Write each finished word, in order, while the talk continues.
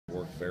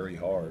very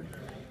hard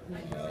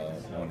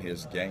on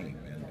his game,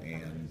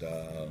 and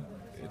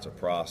it's a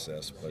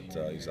process. But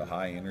he's a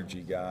high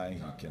energy guy.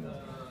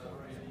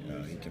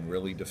 He can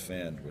really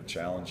defend. We're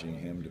challenging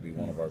him to be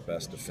one of our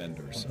best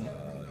defenders.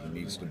 He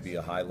needs to be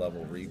a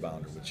high-level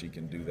rebounder, which he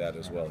can do that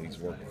as well. He's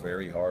worked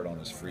very hard on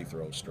his free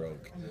throw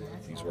stroke.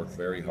 He's worked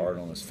very hard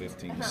on his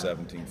 15 to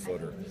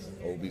 17-footer.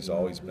 Obi's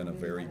always been a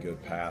very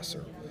good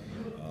passer.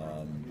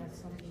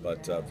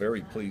 But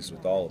very pleased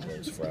with all of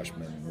those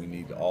freshmen. We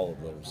need all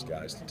of those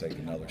guys to take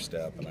another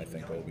step, and I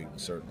think Obi will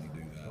certainly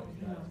do that.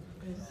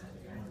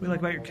 What do you like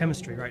about your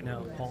chemistry right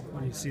now, Paul,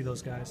 when you see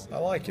those guys? I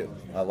like it.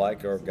 I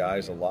like our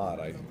guys a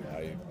lot.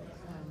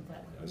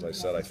 As I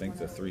said, I think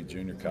the 3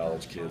 junior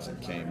college kids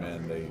that came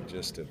in, they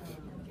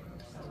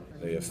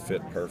have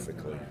fit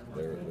perfectly.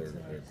 They're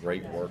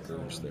great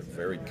workers. They're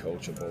very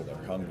coachable.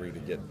 They're hungry to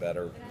get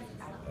better.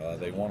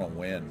 They want to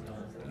win,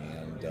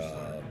 and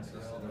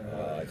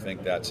I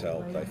think that's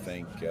helped. I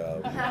think we've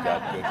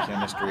got good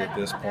chemistry at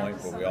this point,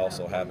 but we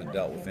also haven't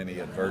dealt with any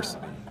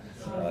adversity.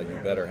 You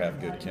better have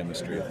good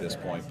chemistry at this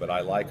point. But I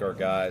like our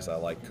guys. I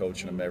like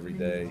coaching them every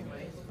day.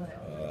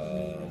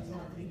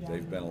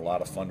 They've been a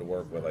lot of fun to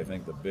work with. I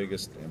think the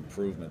biggest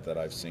improvement that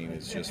I've seen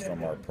is just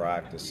from our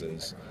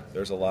practices.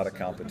 There's a lot of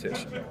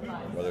competition,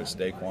 whether it's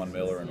Daquan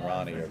Miller and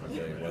Ronnie every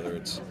day, whether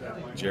it's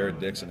Jared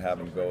Dixon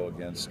having to go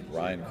against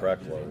Ryan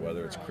Kreckler,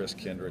 whether it's Chris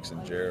Kendricks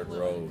and Jared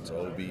Rhodes,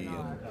 Obi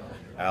and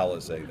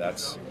Alizé.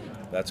 That's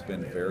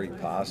been very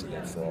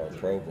positive for our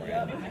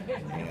program,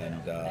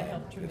 and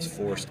it's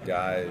forced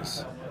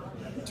guys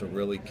to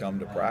really come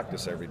to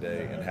practice every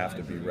day and have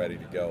to be ready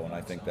to go, and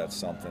I think that's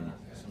something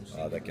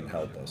that can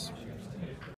help us.